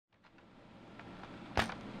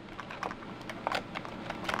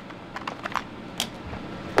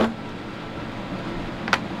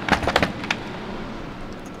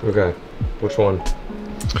Okay. Which one?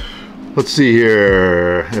 Let's see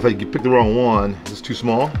here. If I pick the wrong one, is this too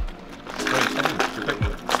small?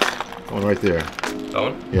 One right there. That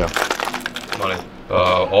one? Yeah. Money.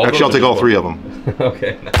 Actually, I'll take all 3 of them.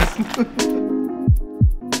 Okay, nice.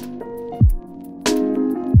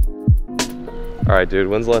 All right, dude,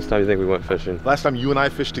 when's the last time you think we went fishing? Last time you and I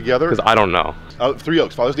fished together? Because I don't know. 3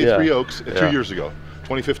 Oaks, Father's Day, Yeah. 3 Oaks, Yeah. 2 years ago.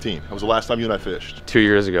 2015. That was the last time you and I fished. 2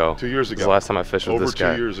 years ago. 2 years This ago. is the last time I fished with this guy.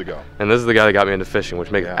 Over 2 years ago. And this is the guy that got me into fishing,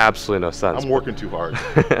 which makes Yeah. absolutely no sense. I'm working too hard.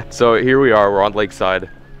 So here we are, we're on Lakeside.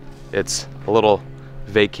 It's a little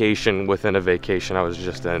vacation within a vacation. I was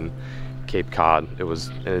just in Cape Cod. It was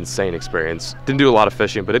an insane experience. Didn't do a lot of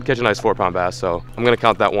fishing, but did catch a nice 4-pound bass, so I'm gonna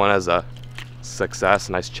count that one as a success,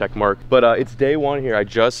 nice check mark. But it's day 1 here. I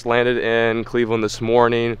just landed in Cleveland this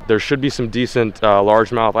morning. There should be some decent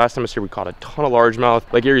largemouth. Last time I was here, we caught a ton of largemouth.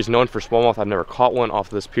 Lake Erie's known for smallmouth. I've never caught one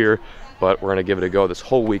off this pier, but we're gonna give it a go this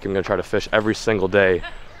whole week. I'm gonna try to fish every single day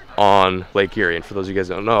on Lake Erie. And for those of you guys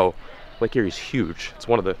that don't know, Lake Erie's huge. It's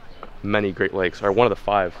one of the many Great Lakes, or one of the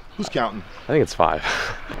 5. Who's counting? I think it's 5.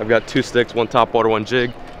 I've got 2 sticks, 1 top water, 1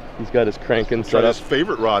 jig. He's got his cranking set Try up. his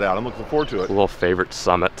favorite rod out. I'm looking forward to it. A little favorite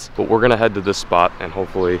Summit. But we're gonna head to this spot and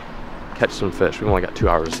hopefully catch some fish. We've only got 2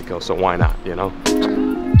 hours to go, so why not, you know?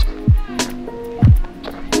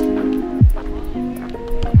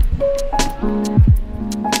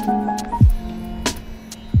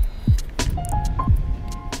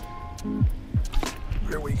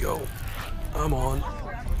 Here we go. I'm on.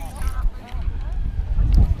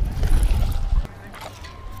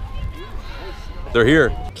 They're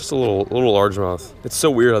here. Just a little largemouth. It's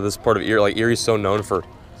so weird how this part of Erie, like Erie's so known for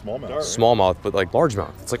smallmouth, but like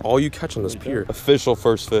largemouth. It's like all you catch on this pier. Official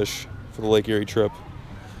first fish for the Lake Erie trip.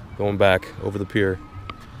 Going back over the pier.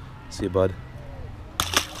 See you, bud.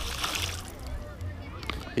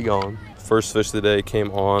 He gone. First fish of the day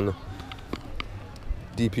came on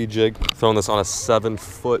DP jig. Throwing this on a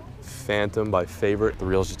 7-foot Phantom by Favorite. The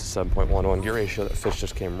reel's just a 7.11. Get ready to show that fish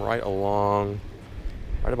just came right along.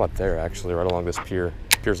 Right about there, actually, right along this pier.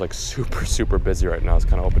 Pier's like super busy right now. It's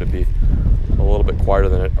kind of hoping to be a little bit quieter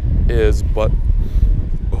than it is, but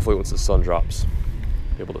hopefully once the sun drops,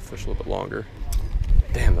 be able to fish a little bit longer.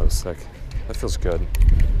 Damn, that was sick. That feels good.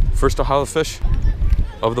 First Ohio fish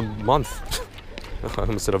of the month. I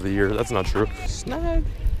almost said of the year. That's not true. Snag.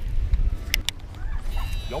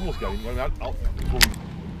 You almost got him.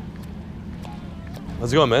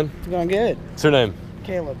 How's it going, man? It's going good. What's your name?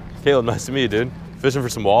 Caleb. Caleb, nice to meet you, dude. Fishing for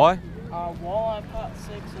some walleye? Walleye caught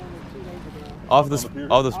 6 over 2 days ago.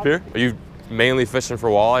 Off this pier? Are you mainly fishing for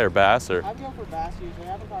walleye or bass, or? I go for bass usually.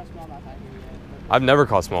 I haven't caught smallmouth out here yet. I've never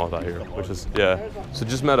caught smallmouth out here, which is, yeah. So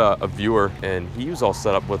just met a viewer, and he was all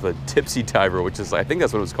set up with a tipsy diver, which is, I think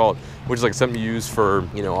that's what it was called, which is like something you use for,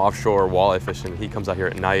 you know, offshore walleye fishing. He comes out here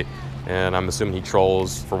at night, and I'm assuming he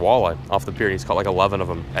trolls for walleye off the pier. And he's caught like 11 of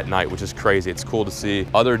them at night, which is crazy. It's cool to see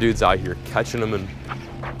other dudes out here catching them and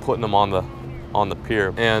putting them on the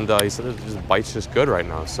pier. And he said it just bites just good right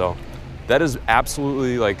now. So that is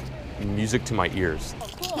absolutely like music to my ears. Oh,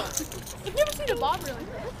 cool. I've never seen a bobber like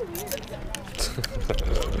that. That's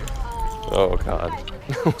weird. Oh God.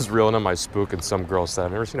 I was reeling on my spook and some girl said,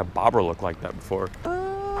 I've never seen a bobber look like that before.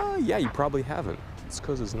 Yeah, you probably haven't. It's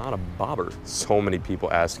because it's not a bobber. So many people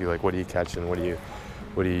ask you, like, what are you catching? What are you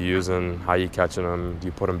using? How are you catching them? Do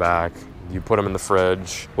you put them back? Do you put them in the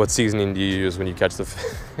fridge? What seasoning do you use when you catch the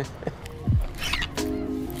fish?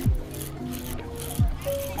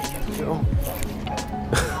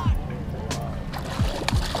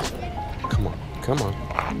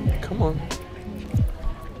 Come on.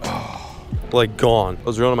 Oh, like gone. I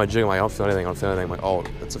was reeling on my jig, I'm like, I don't feel anything. I'm like, oh,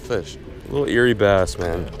 it's a fish. A little Erie bass,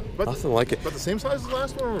 man. Nothing like it. About the same size as the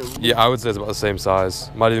last one? Or? Yeah, I would say it's about the same size.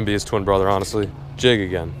 Might even be his twin brother, honestly. Jig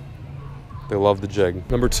again. They love the jig.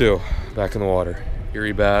 Number 2, back in the water.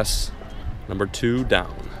 Erie bass, number 2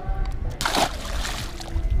 down.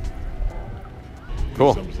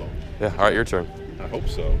 Cool. Yeah, all right, your turn. I hope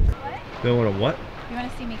so. You want a what? You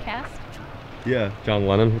want to see me cast? Yeah, John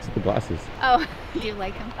Lennon. What's with the glasses? Oh, do you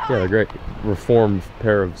like him? Yeah, they're great. Reformed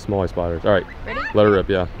pair of smallie spiders. All right, Ready? let her rip,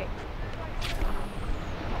 yeah. Okay.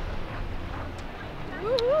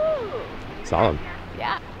 Solid.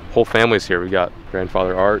 Yeah. Whole family's here. We got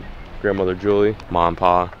grandfather Art, grandmother Julie, mom and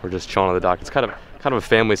pa. We're just chilling on the dock. It's kind of a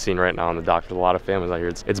family scene right now on the dock. There's a lot of families out here.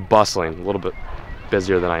 It's bustling, a little bit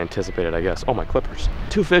busier than I anticipated, I guess. Oh, my clippers.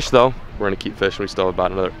 2 fish though. We're gonna keep fishing. We still have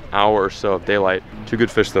about another hour or so of daylight. 2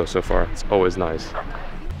 good fish though so far. It's always nice.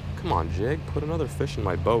 Come on, Jig, put another fish in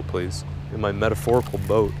my boat, please. In my metaphorical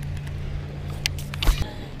boat.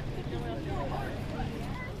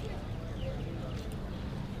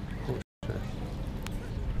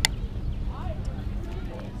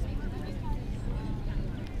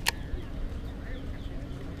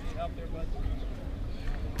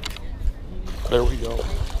 There we go.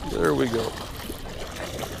 There we go.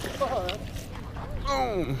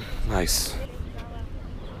 Oh, nice.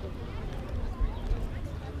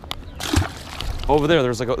 Over there,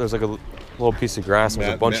 there's like a little piece of grass.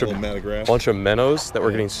 There's a bunch of minnows that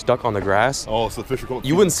were getting stuck on the grass. Oh, so the fish are going.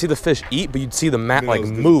 You wouldn't see the fish eat, but you'd see the mat like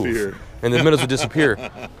move, and the minnows would disappear.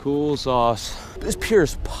 Cool sauce. This pier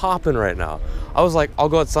is popping right now. I was like, I'll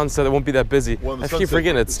go at sunset. It won't be that busy. I keep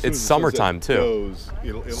forgetting it's summertime too.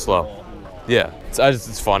 It'll slow. Yeah,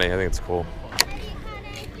 it's funny. I think it's cool.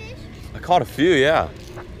 I caught a few. Yeah.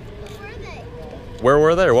 Where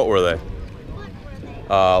were they? Or what were they?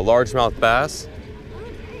 Largemouth bass.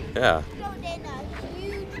 Yeah.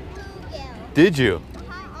 Did you?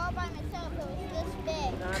 All by myself, it was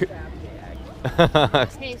this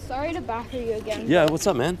big. Hey, sorry to bother you again. Yeah, what's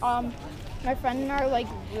up, man? My friend and I are like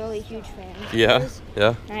really huge fans. Yeah,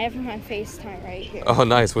 yeah. And I have him on FaceTime right here. Oh,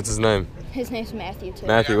 nice. What's his name? His name's Matthew too.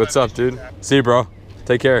 Matthew, what's up, dude? See you, bro.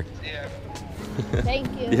 Take care. Thank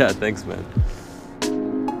you. Yeah, thanks, man.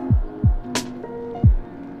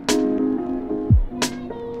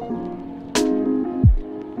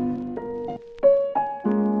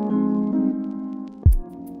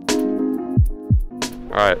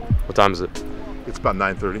 All right, what time is it? It's about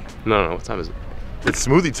 9:30. No, what time is it? It's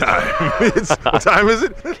smoothie time. What time is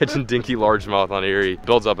it? Catching dinky largemouth on Erie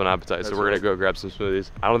builds up an appetite, so we're gonna go grab some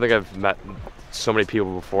smoothies. I don't think I've met so many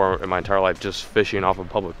people before in my entire life just fishing off a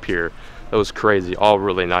public pier. That was crazy. All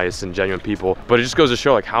really nice and genuine people. But it just goes to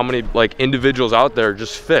show like how many like individuals out there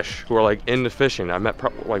just fish who are like into fishing. I met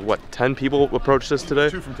like what 10 people approached this today.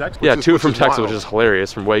 2 from Texas. Yeah, 2 from Texas, which is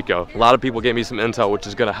hilarious, from Waco. A lot of people gave me some intel, which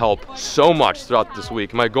is gonna help so much throughout this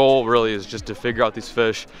week. My goal really is just to figure out these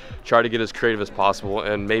fish, try to get as creative as possible,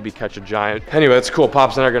 and maybe catch a giant. Anyway, it's cool.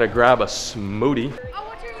 Pops and I are gonna grab a smoothie. Oh,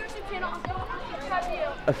 what's your YouTube channel? I'll subscribe to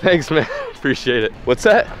you. Thanks, man. Appreciate it. What's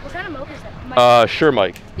that? What kind of milk is that? Sure,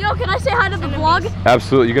 Mike. Yo, can I say hi to the vlog?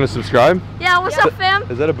 Absolutely. You gonna subscribe? Yeah, what's up, fam?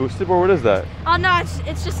 Is that a boosted board? What is that? Oh, no,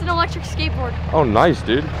 it's just an electric skateboard. Oh, nice,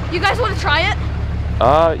 dude. You guys want to try it?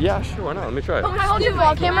 Yeah, sure. Why not? Let me try it. Can I hold your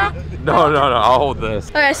vlog camera? No. I'll hold this.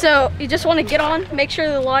 Okay, so you just want to get on, make sure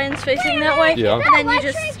the lion's facing that way. Yeah. And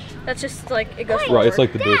then that's just like, it goes forward. Right, it's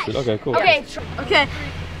like the boosted. Okay, cool. Okay.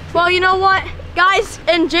 Well, you know what? Guys,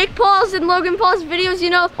 in Jake Paul's and Logan Paul's videos, you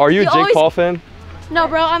know. Are you a Jake Paul fan? No,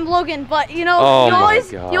 bro, I'm Logan, but you know,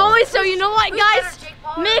 so you know what, guys?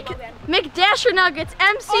 Mick Dasher Nuggets,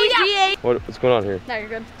 MCGA. What's going on here? No, you're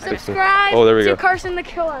good. Subscribe there we go. to Carson the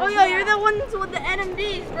Killer. Oh, yeah, you're the ones with the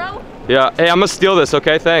NMDs, bro. Yeah, hey, I'm gonna steal this,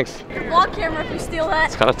 okay? Thanks. The vlog camera if you steal that.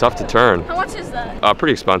 It's kind of tough to turn. How much is that?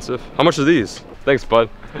 Pretty expensive. How much are these? Thanks, bud.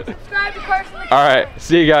 Subscribe to Carson the Killer. All right,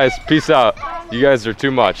 see you guys. Peace out. You guys are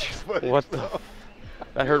too much. What the?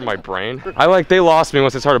 That hurt my brain. They lost me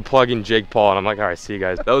once I started plugging Jake Paul, and I'm like, all right, see you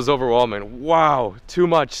guys. That was overwhelming. Wow, too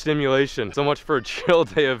much stimulation. So much for a chill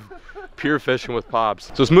day of pier fishing with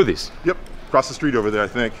Pops. So smoothies. Yep, across the street over there, I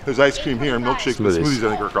think. There's ice cream here and milkshakes. Smoothies, I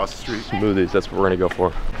think, are across the street. Smoothies, that's what we're gonna go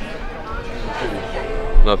for.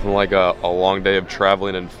 Nothing like a long day of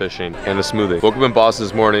traveling and fishing and a smoothie. Woke up in Boston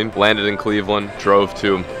this morning, landed in Cleveland, drove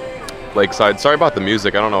to Lakeside. Sorry about the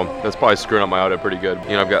music. I don't know. That's probably screwing up my audio pretty good. You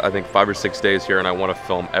know, I've got, I think, 5 or 6 days here, and I want to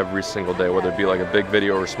film every single day, whether it be like a big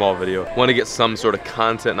video or a small video. I want to get some sort of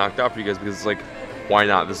content knocked out for you guys because it's like, why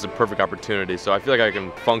not? This is a perfect opportunity. So I feel like I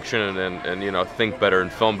can function and you know, think better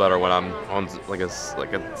and film better when I'm on like a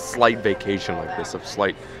slight vacation like this, a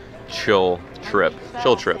slight chill trip.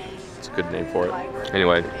 Chill trip. It's a good name for it.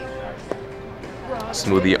 Anyway,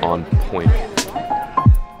 smoothie on point.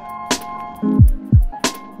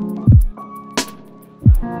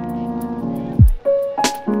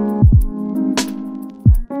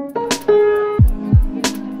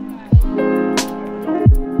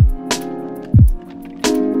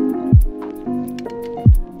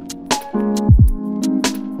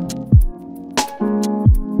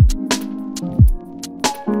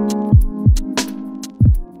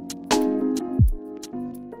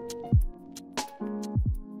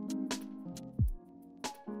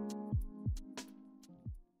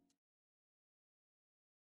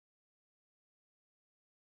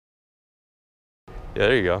 Yeah,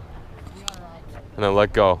 there you go. And then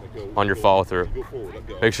let go on your follow through.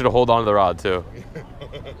 Make sure to hold on to the rod too.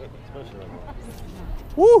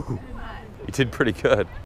 Woo! You did pretty good.